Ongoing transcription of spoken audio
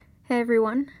Hey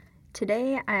everyone,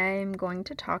 today I'm going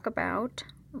to talk about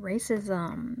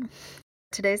racism.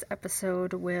 Today's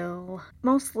episode will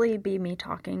mostly be me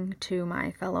talking to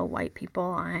my fellow white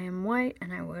people. I am white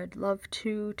and I would love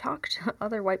to talk to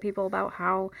other white people about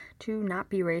how to not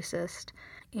be racist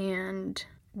and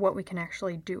what we can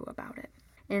actually do about it.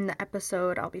 In the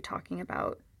episode, I'll be talking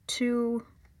about two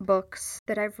books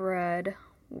that I've read.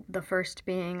 The first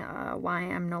being Why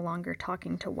I'm No Longer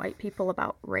Talking to White People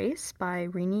About Race by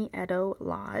Rini Edo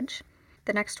Lodge.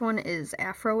 The next one is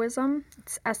Afroism.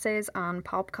 It's essays on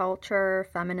pop culture,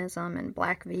 feminism, and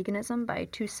black veganism by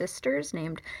two sisters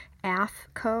named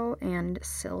Afco and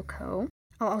Silco.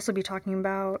 I'll also be talking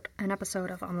about an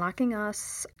episode of Unlocking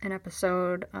Us, an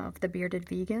episode of The Bearded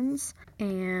Vegans,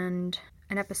 and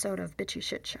an episode of Bitchy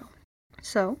Shit Show.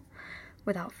 So,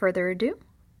 without further ado,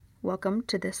 welcome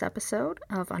to this episode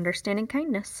of Understanding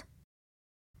Kindness.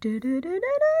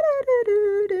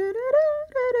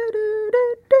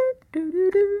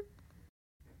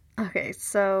 Okay,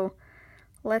 so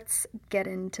let's get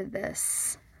into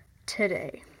this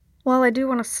today. Well, I do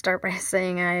want to start by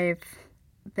saying I've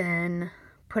been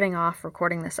putting off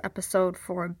recording this episode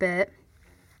for a bit,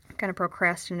 kind of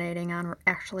procrastinating on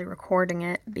actually recording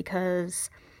it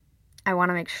because I want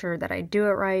to make sure that I do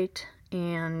it right,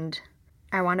 and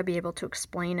I want to be able to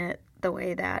explain it the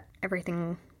way that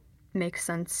everything makes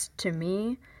sense to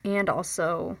me, and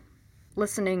also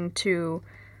listening to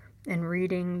and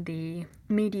reading the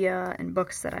media and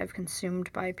books that I've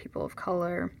consumed by people of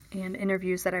color and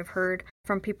interviews that I've heard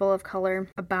from people of color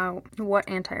about what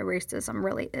anti-racism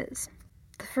really is.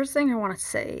 The first thing I want to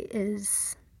say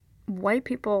is white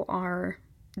people are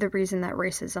the reason that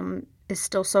racism is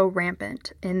still so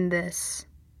rampant in this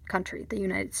country, the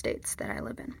United States that I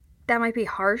live in. That might be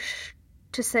harsh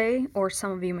to say, or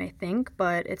some of you may think,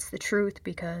 but it's the truth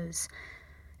because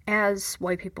as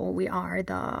white people, we are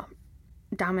the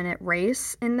dominant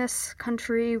race in this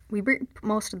country. We reap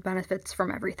most of the benefits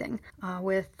from everything,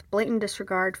 with blatant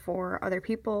disregard for other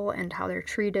people and how they're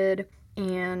treated,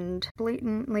 and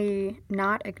blatantly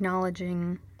not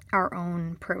acknowledging our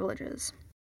own privileges.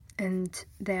 And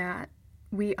that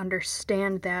we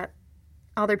understand that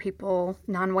other people,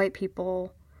 non-white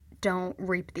people, don't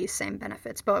reap these same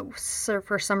benefits, but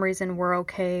for some reason we're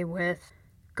okay with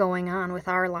going on with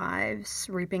our lives,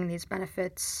 reaping these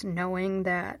benefits, knowing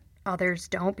that others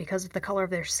don't because of the color of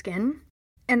their skin.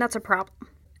 And that's a problem.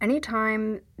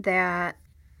 Anytime that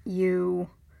you,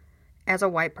 as a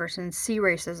white person, see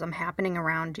racism happening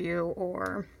around you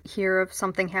or hear of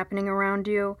something happening around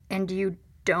you and you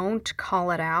don't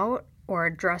call it out or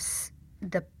address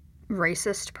the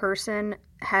racist person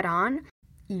head on,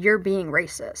 you're being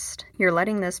racist. You're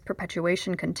letting this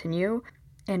perpetuation continue,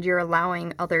 and you're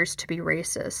allowing others to be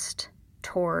racist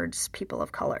towards people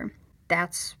of color.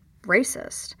 That's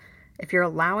racist. If you're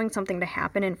allowing something to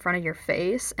happen in front of your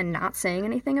face and not saying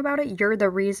anything about it, you're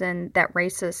the reason that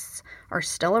racists are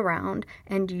still around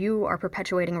and you are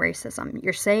perpetuating racism.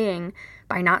 You're saying,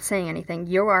 by not saying anything,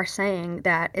 you are saying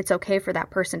that it's okay for that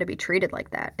person to be treated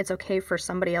like that. It's okay for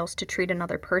somebody else to treat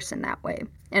another person that way.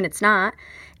 And it's not.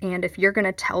 And if you're going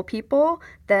to tell people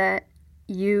that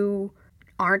you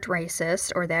aren't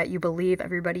racist or that you believe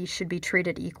everybody should be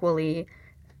treated equally,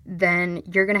 then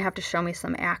you're going to have to show me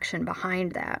some action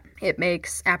behind that. It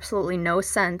makes absolutely no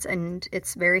sense, and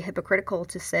it's very hypocritical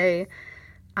to say,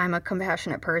 I'm a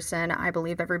compassionate person, I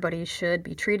believe everybody should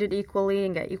be treated equally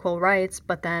and get equal rights,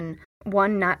 but then,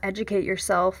 one, not educate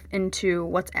yourself into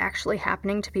what's actually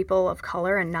happening to people of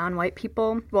color and non-white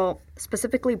people, well,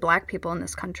 specifically black people in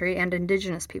this country and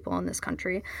indigenous people in this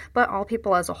country, but all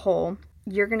people as a whole.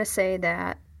 You're going to say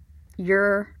that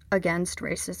you're against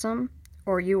racism,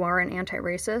 or you are an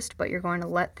anti-racist, but you're going to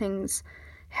let things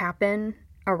happen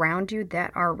around you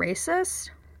that are racist.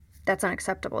 That's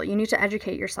unacceptable. You need to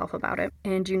educate yourself about it,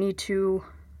 and you need to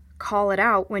call it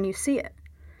out when you see it.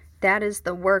 That is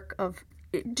the work of,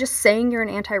 just saying you're an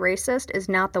anti-racist is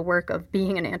not the work of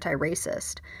being an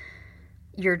anti-racist.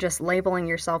 You're just labeling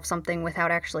yourself something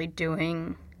without actually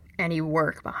doing any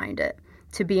work behind it.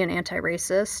 To be an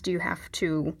anti-racist, you have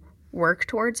to work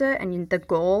towards it, and the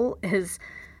goal is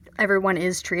everyone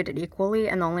is treated equally,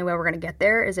 and the only way we're going to get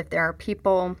there is if there are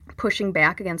people pushing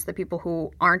back against the people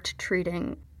who aren't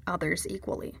treating others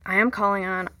equally. I am calling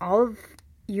on all of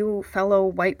you fellow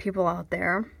white people out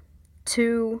there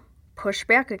to push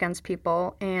back against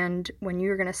people, and when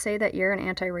you're going to say that you're an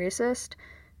anti-racist,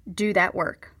 do that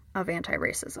work of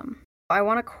anti-racism. I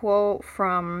want to quote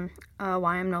from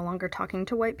Why I'm No Longer Talking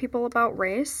to White People About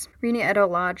Race. Rini Edo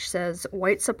Lodge says,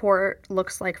 white support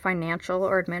looks like financial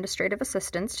or administrative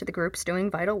assistance to the groups doing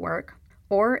vital work,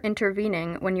 or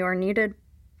intervening when you are needed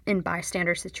in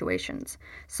bystander situations.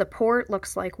 Support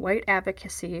looks like white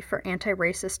advocacy for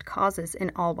anti-racist causes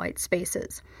in all white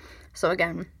spaces. So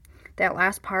again, that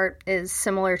last part is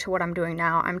similar to what I'm doing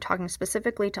now. I'm talking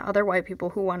specifically to other white people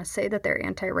who want to say that they're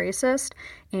anti-racist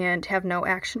and have no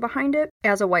action behind it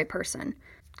as a white person.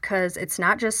 Because it's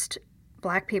not just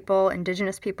Black people,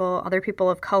 Indigenous people, other people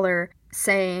of color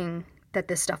saying that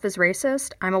this stuff is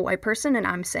racist. I'm a white person and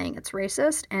I'm saying it's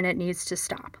racist and it needs to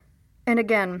stop. And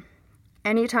again,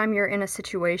 anytime you're in a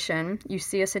situation, you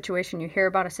see a situation, you hear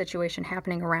about a situation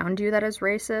happening around you that is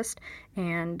racist,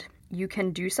 and you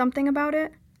can do something about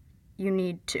it, you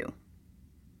need to.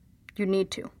 You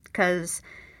need to. Because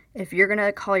if you're going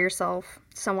to call yourself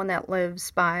someone that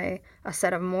lives by a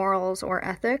set of morals or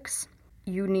ethics,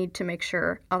 you need to make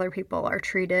sure other people are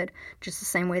treated just the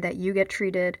same way that you get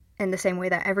treated and the same way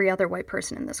that every other white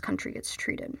person in this country gets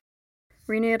treated.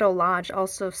 Renato Lodge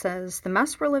also says, the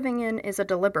mess we're living in is a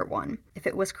deliberate one. If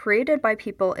it was created by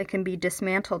people, it can be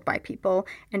dismantled by people,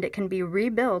 and it can be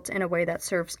rebuilt in a way that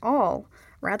serves all,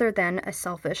 rather than a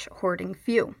selfish, hoarding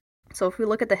few. So if we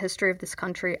look at the history of this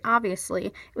country, obviously,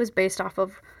 it was based off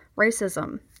of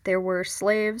racism. There were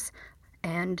slaves,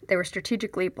 and they were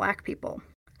strategically Black people.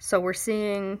 So we're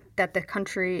seeing that the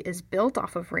country is built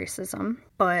off of racism,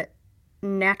 but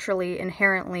naturally,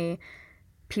 inherently,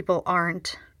 people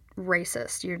aren't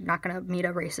racist. You're not going to meet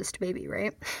a racist baby,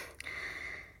 right?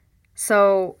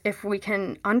 So if we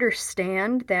can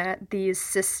understand that these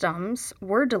systems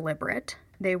were deliberate,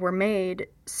 they were made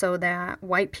so that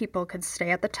white people could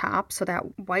stay at the top, so that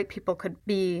white people could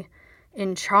be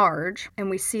in charge, and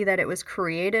we see that it was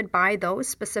created by those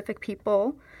specific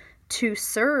people to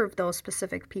serve those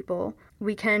specific people,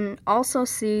 we can also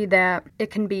see that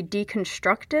it can be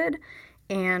deconstructed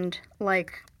and,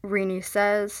 like Rini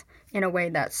says, in a way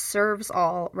that serves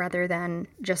all rather than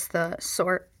just the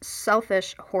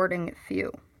selfish hoarding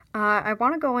few. I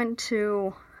want to go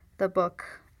into the book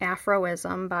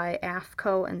Afroism by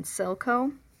Afko and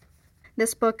Silko.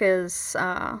 This book is,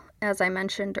 as I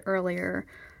mentioned earlier,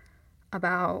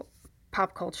 about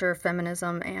pop culture,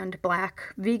 feminism, and Black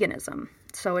veganism.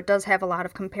 So it does have a lot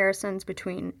of comparisons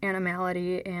between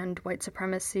animality and white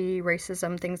supremacy,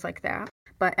 racism, things like that.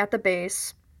 But at the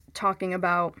base, talking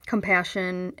about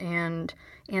compassion and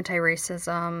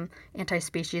anti-racism,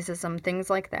 anti-speciesism, things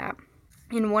like that.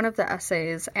 In one of the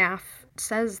essays, Af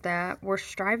says that we're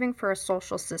striving for a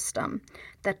social system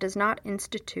that does not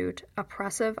institute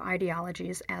oppressive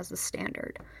ideologies as the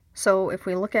standard. So if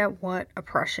we look at what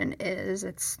oppression is,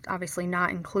 it's obviously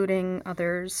not including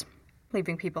others,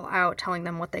 leaving people out, telling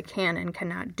them what they can and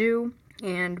cannot do.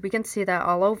 And we can see that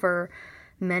all over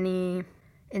many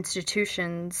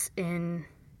institutions in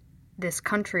this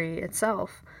country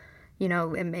itself. You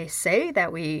know, it may say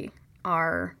that we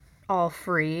are all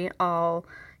free, all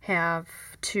have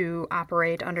to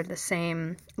operate under the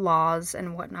same laws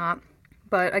and whatnot.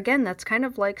 But again, that's kind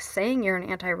of like saying you're an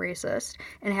anti-racist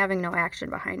and having no action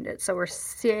behind it. So we're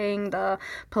saying the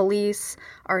police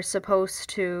are supposed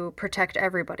to protect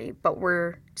everybody, but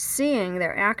we're seeing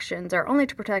their actions are only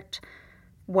to protect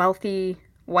wealthy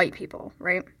white people,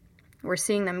 right? We're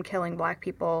seeing them killing Black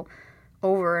people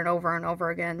over and over and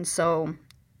over again. So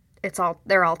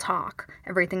they're all talk.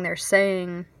 Everything they're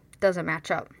saying doesn't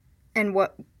match up. And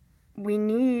what we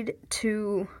need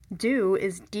to do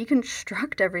is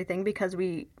deconstruct everything, because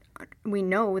we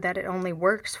know that it only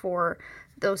works for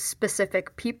those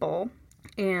specific people,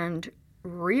 and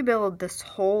rebuild this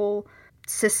whole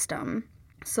system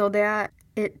so that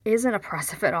it isn't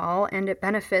oppressive at all and it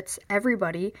benefits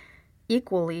everybody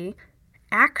equally,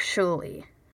 actually.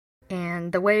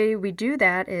 And the way we do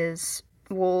that is,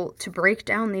 to break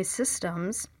down these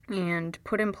systems and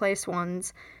put in place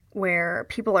ones where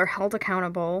people are held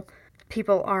accountable,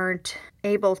 people aren't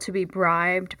able to be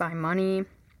bribed by money,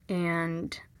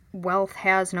 and wealth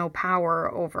has no power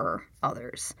over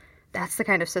others. That's the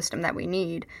kind of system that we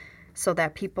need, so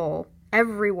that people,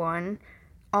 everyone,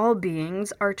 all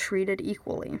beings are treated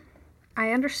equally.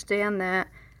 I understand that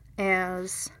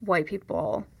as white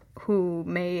people who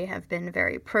may have been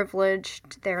very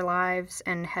privileged their lives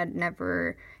and had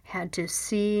never had to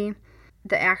see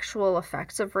the actual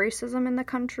effects of racism in the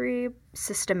country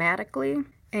systematically.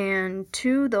 And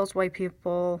to those white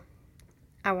people,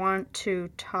 I want to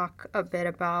talk a bit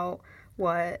about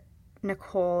what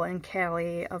Nicole and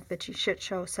Callie of Bitchy Shit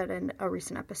Show said in a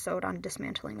recent episode on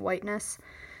dismantling whiteness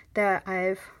that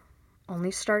I've only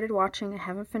started watching. I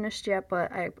haven't finished yet,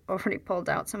 but I already pulled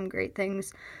out some great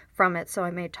things from it, so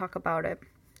I may talk about it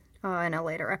in a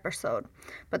later episode.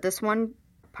 But this one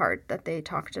part that they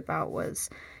talked about was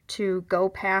to go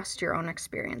past your own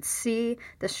experience, see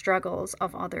the struggles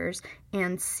of others,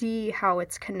 and see how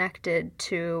it's connected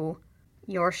to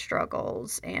your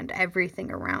struggles and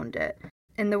everything around it.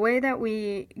 And the way that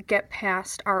we get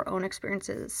past our own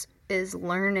experiences is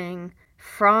learning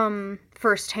from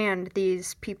firsthand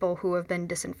these people who have been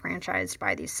disenfranchised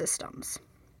by these systems.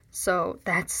 So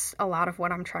that's a lot of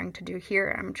what I'm trying to do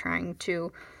here. I'm trying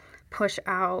to push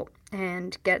out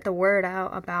and get the word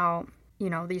out about,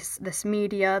 this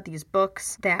media, these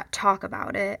books that talk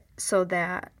about it, so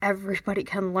that everybody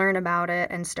can learn about it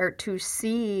and start to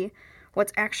see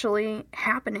what's actually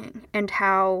happening and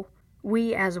how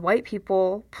we as white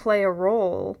people play a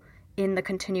role in the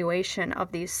continuation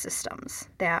of these systems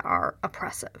that are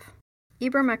oppressive.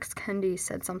 Ibram X. Kendi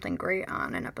said something great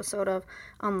on an episode of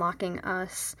Unlocking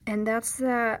Us, and that's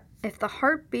that if the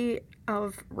heartbeat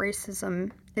of racism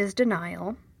is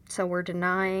denial, so we're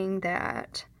denying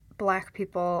that Black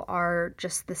people are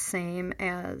just the same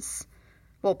as,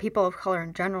 people of color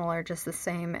in general are just the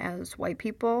same as white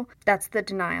people, that's the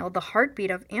denial. The heartbeat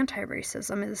of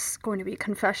anti-racism is going to be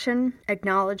confession,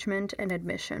 acknowledgement, and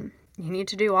admission. You need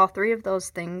to do all three of those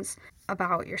things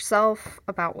about yourself,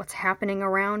 about what's happening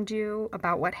around you,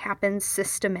 about what happens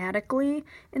systematically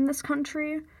in this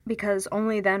country, because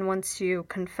only then, once you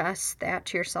confess that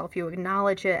to yourself, you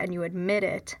acknowledge it and you admit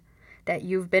it, that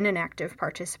you've been an active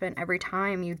participant every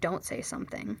time you don't say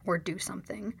something or do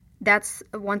something.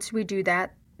 Once we do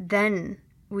that, then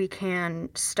we can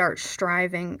start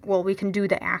striving. Well, we can do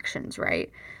the actions, right?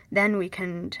 Then we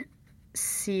can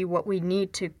see what we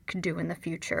need to do in the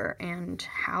future and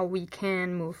how we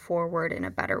can move forward in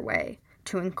a better way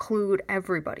to include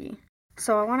everybody.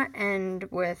 So I want to end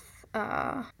with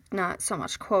not so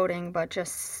much quoting, but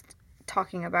just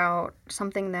talking about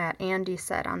something that Andy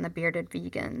said on the Bearded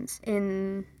Vegans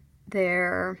in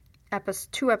their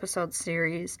 2-episode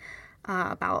series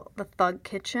about the Thug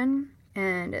Kitchen,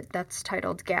 and that's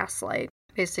titled Gaslight.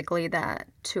 Basically, that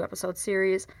 2-episode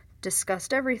series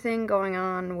discussed everything going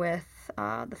on with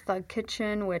the Thug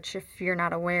Kitchen, which, if you're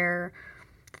not aware,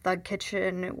 the Thug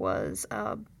Kitchen was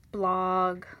a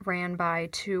blog ran by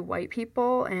 2 white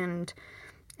people, and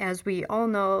as we all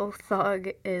know, thug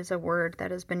is a word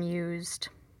that has been used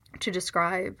to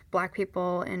describe Black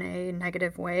people in a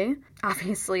negative way.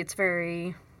 Obviously, it's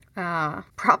very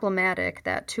problematic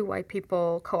that 2 white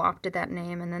people co-opted that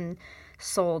name and then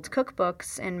sold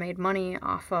cookbooks and made money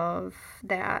off of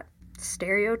that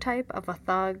stereotype of a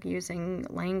thug, using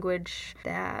language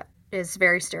that is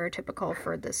very stereotypical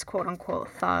for this quote-unquote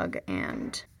thug,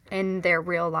 and in their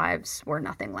real lives were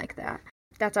nothing like that.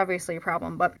 That's obviously a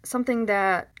problem, but something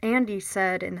that Andy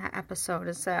said in that episode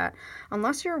is that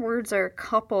unless your words are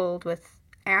coupled with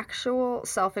actual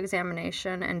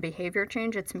self-examination and behavior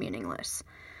change, it's meaningless.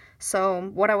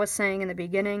 So what I was saying in the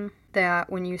beginning,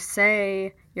 that when you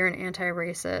say you're an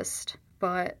anti-racist,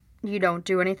 but you don't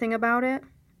do anything about it,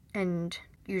 and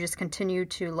you just continue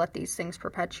to let these things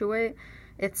perpetuate,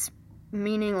 it's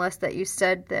meaningless that you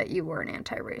said that you were an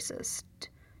anti-racist.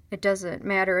 It doesn't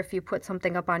matter if you put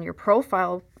something up on your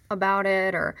profile about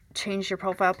it or change your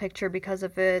profile picture because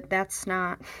of it. That's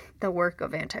not the work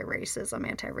of anti-racism.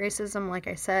 Anti-racism, like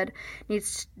I said,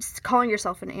 calling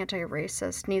yourself an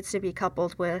anti-racist needs to be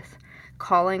coupled with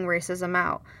calling racism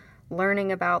out,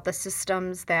 learning about the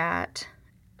systems that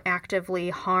actively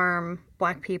harm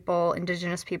Black people,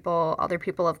 Indigenous people, other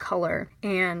people of color,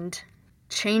 and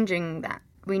changing that.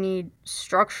 We need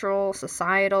structural,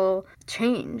 societal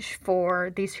change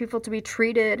for these people to be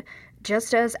treated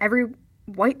just as every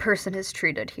white person is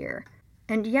treated here.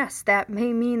 And yes, that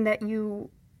may mean that you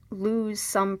lose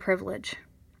some privilege.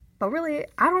 But really,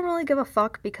 I don't really give a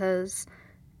fuck, because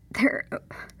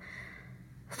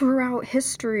throughout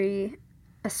history,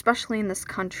 especially in this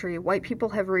country, white people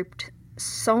have reaped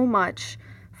so much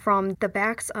from the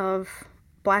backs of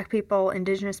Black people,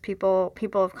 Indigenous people,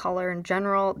 people of color in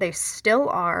general. They still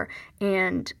are,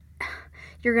 and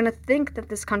you're going to think that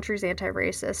this country's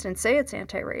anti-racist and say it's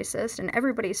anti-racist and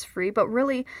everybody's free, but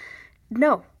really,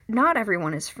 no, not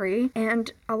everyone is free,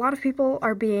 and a lot of people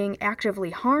are being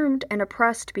actively harmed and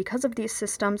oppressed because of these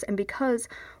systems and because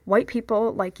white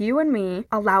people like you and me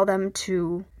allow them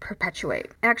to perpetuate.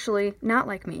 Actually, not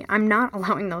like me. I'm not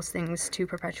allowing those things to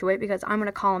perpetuate, because I'm going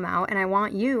to call them out, and I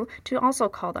want you to also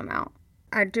call them out.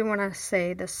 I do want to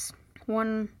say this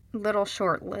one little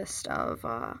short list of,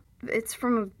 it's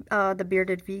from the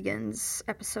Bearded Vegans,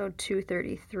 episode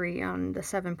 233 on the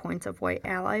 7 points of white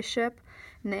allyship.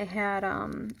 And they had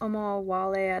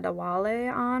Omowale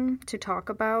Adewale on to talk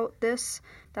about this.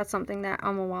 That's something that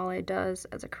Omowale does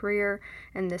as a career,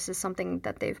 and this is something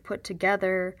that they've put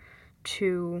together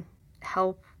to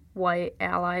help white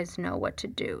allies know what to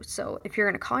do. So if you're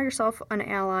going to call yourself an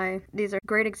ally, these are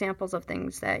great examples of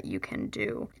things that you can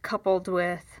do, coupled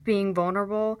with being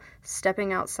vulnerable,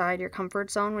 stepping outside your comfort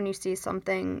zone when you see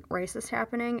something racist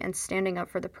happening, and standing up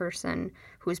for the person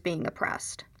who's being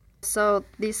oppressed. So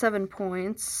these 7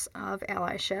 points of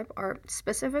allyship are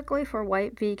specifically for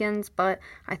white vegans, but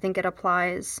I think it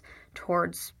applies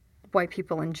towards white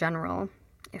people in general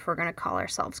if we're going to call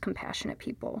ourselves compassionate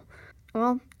people.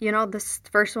 Well, this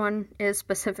first one is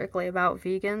specifically about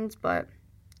vegans, but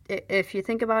if you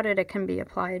think about it, it can be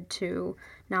applied to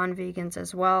non-vegans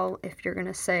as well if you're going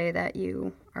to say that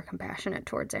you are compassionate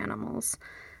towards animals,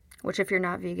 which if you're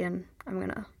not vegan, I'm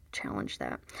going to challenge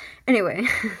that. Anyway,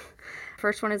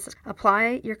 first one is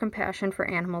apply your compassion for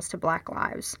animals to Black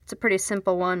lives. It's a pretty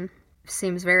simple one.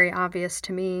 Seems very obvious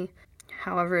to me.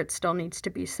 However, it still needs to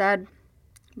be said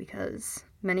because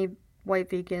many white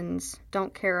vegans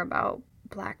don't care about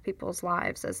Black people's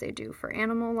lives as they do for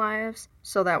animal lives.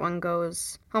 So that one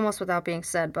goes almost without being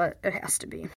said, but it has to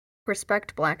be.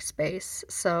 Respect Black space.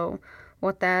 So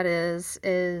what that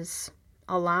is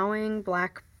allowing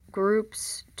Black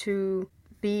groups to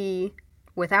be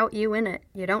without you in it.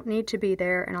 You don't need to be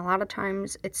there, and a lot of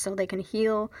times it's so they can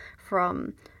heal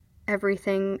from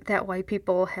everything that white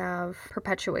people have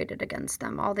perpetuated against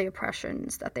them, all the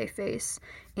oppressions that they face,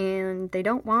 and they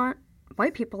don't want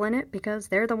white people in it because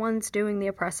they're the ones doing the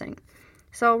oppressing.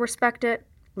 So respect it,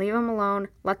 leave them alone,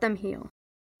 let them heal.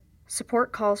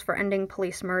 Support calls for ending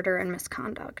police murder and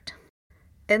misconduct.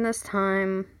 In this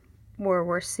time where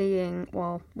we're seeing,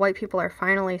 white people are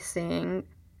finally seeing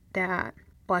that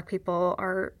Black people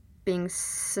are being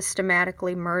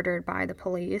systematically murdered by the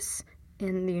police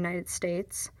in the United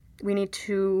States, we need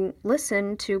to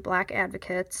listen to Black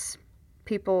advocates,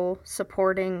 people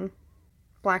supporting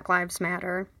Black Lives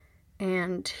Matter,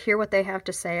 and hear what they have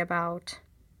to say about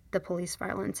the police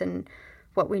violence and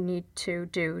what we need to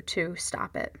do to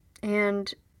stop it.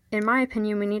 And in my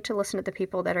opinion, we need to listen to the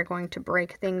people that are going to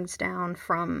break things down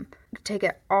take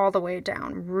it all the way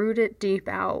down, root it deep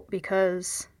out,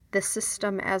 because the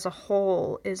system as a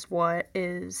whole is what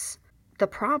is the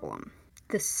problem.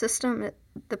 The system,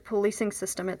 the policing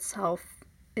system itself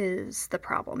is the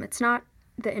problem. It's not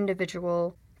the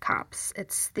individual cops.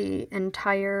 It's the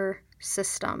entire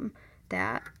system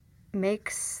that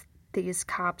makes these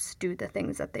cops do the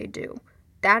things that they do.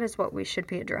 That is what we should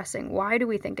be addressing. Why do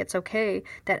we think it's okay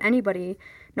that anybody,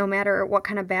 no matter what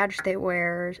kind of badge they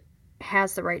wear,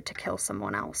 has the right to kill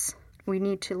someone else? We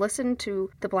need to listen to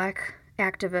the Black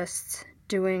activists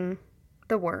doing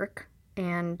the work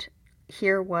and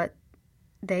hear what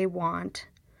they want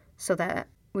so that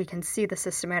we can see the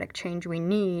systematic change we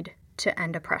need to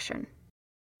end oppression.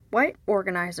 White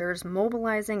organizers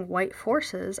mobilizing white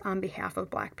forces on behalf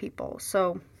of Black people.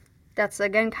 So that's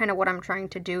again kind of what I'm trying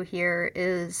to do here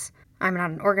is I'm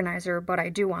not an organizer, but I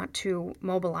do want to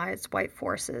mobilize white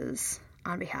forces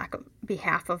on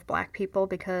behalf of Black people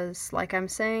because, like I'm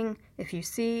saying, if you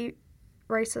see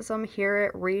racism, hear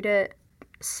it, read it,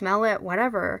 smell it,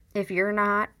 whatever, if you're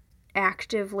not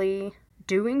actively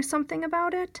doing something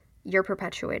about it, you're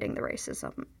perpetuating the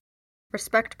racism.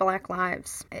 Respect Black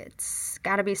lives. It's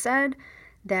got to be said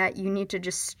that you need to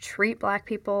just treat Black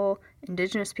people,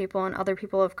 Indigenous people, and other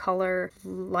people of color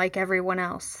like everyone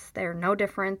else. They're no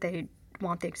different. They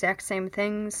want the exact same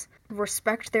things.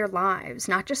 Respect their lives,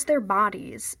 not just their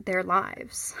bodies, their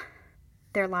lives.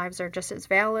 Their lives are just as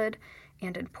valid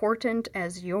and important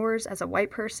as yours as a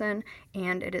white person,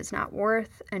 and it is not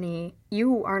worth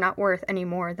you are not worth any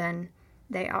more than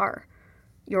they are.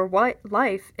 Your white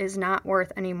life is not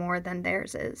worth any more than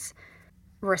theirs is.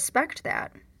 Respect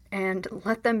that and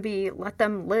let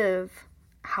them live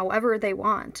however they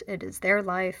want. It is their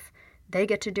life. They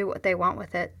get to do what they want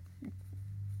with it.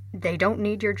 They don't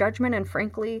need your judgment, and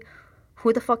frankly,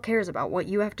 who the fuck cares about what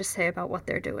you have to say about what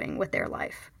they're doing with their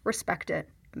life? Respect it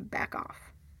and back off.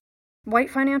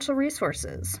 White financial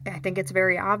resources. I think it's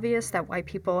very obvious that white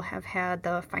people have had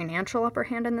the financial upper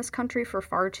hand in this country for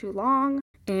far too long.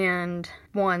 And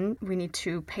one, we need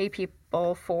to pay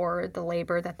people for the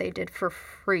labor that they did for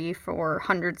free for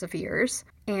hundreds of years.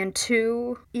 And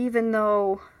two, even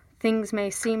though things may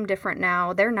seem different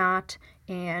now, they're not.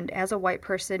 And as a white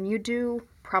person, you do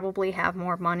probably have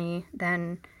more money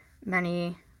than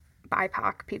many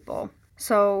BIPOC people.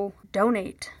 So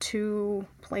donate to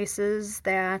places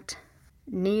that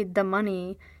need the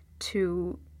money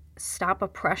to stop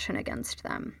oppression against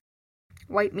them.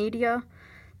 White media,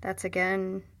 that's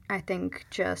again, I think,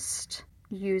 just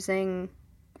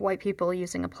white people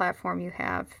using a platform you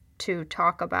have to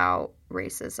talk about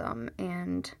racism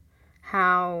and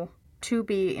how to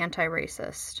be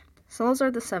anti-racist. So those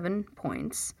are the 7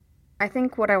 points. I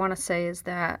think what I want to say is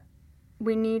that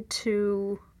we need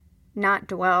to not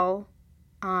dwell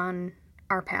on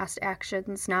our past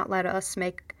actions, not let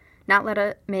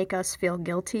it make us feel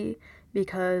guilty,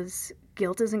 because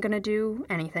guilt isn't going to do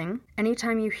anything.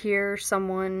 Anytime you hear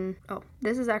someone,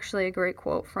 this is actually a great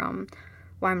quote from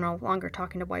Why I'm No Longer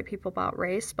Talking to White People About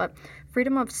Race, but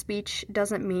freedom of speech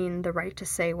doesn't mean the right to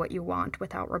say what you want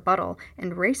without rebuttal,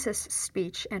 and racist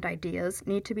speech and ideas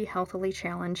need to be healthily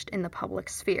challenged in the public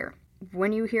sphere.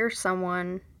 When you hear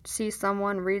someone, see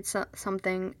someone, read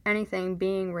something, anything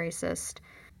being racist,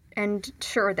 and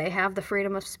sure, they have the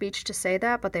freedom of speech to say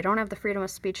that, but they don't have the freedom of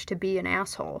speech to be an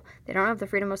asshole. They don't have the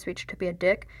freedom of speech to be a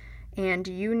dick, and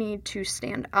you need to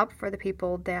stand up for the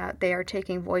people that they are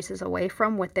taking voices away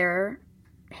from with their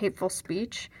hateful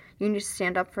speech. You need to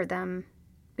stand up for them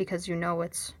because you know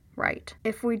it's right.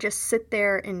 If we just sit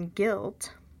there in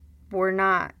guilt, guilt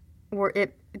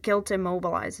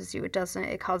immobilizes you.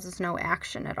 It causes no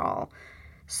action at all.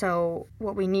 So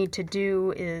what we need to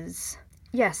do is,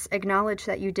 yes, acknowledge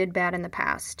that you did bad in the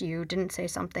past. You didn't say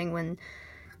something when,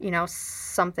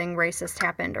 something racist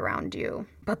happened around you.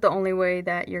 But the only way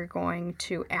that you're going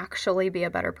to actually be a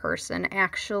better person,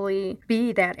 actually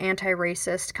be that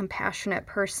anti-racist, compassionate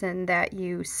person that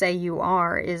you say you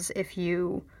are, is if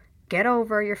you get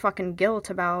over your fucking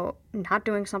guilt about not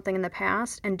doing something in the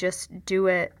past and just do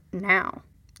it now.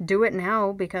 Do it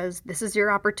now, because this is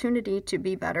your opportunity to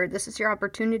be better. This is your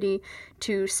opportunity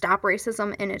to stop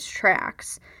racism in its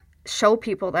tracks. Show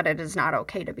people that it is not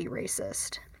okay to be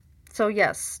racist. So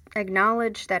yes,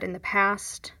 acknowledge that in the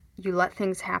past you let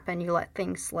things happen, you let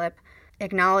things slip.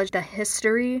 Acknowledge the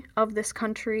history of this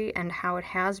country and how it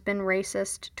has been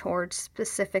racist towards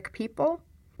specific people,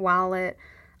 while it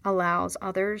allows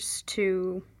others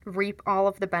to reap all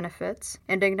of the benefits.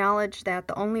 And acknowledge that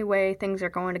the only way things are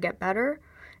going to get better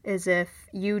is if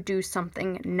you do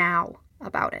something now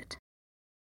about it.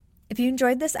 If you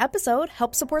enjoyed this episode,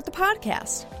 help support the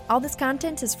podcast. All this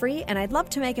content is free, and I'd love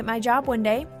to make it my job one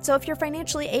day. So if you're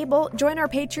financially able, join our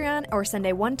Patreon or send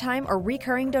a one-time or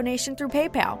recurring donation through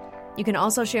PayPal. You can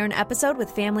also share an episode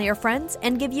with family or friends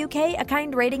and give UK a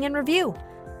kind rating and review.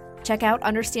 Check out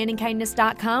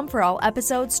understandingkindness.com for all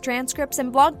episodes, transcripts,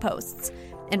 and blog posts.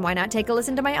 And why not take a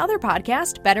listen to my other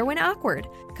podcast, Better When Awkward,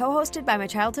 co-hosted by my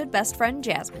childhood best friend,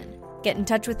 Jasmine. Get in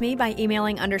touch with me by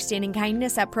emailing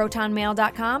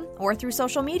understandingkindness@protonmail.com or through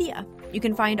social media. You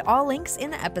can find all links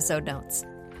in the episode notes.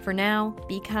 For now,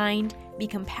 be kind, be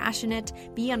compassionate,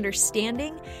 be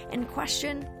understanding, and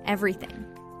question everything.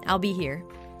 I'll be here.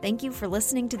 Thank you for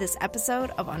listening to this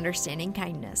episode of Understanding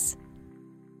Kindness.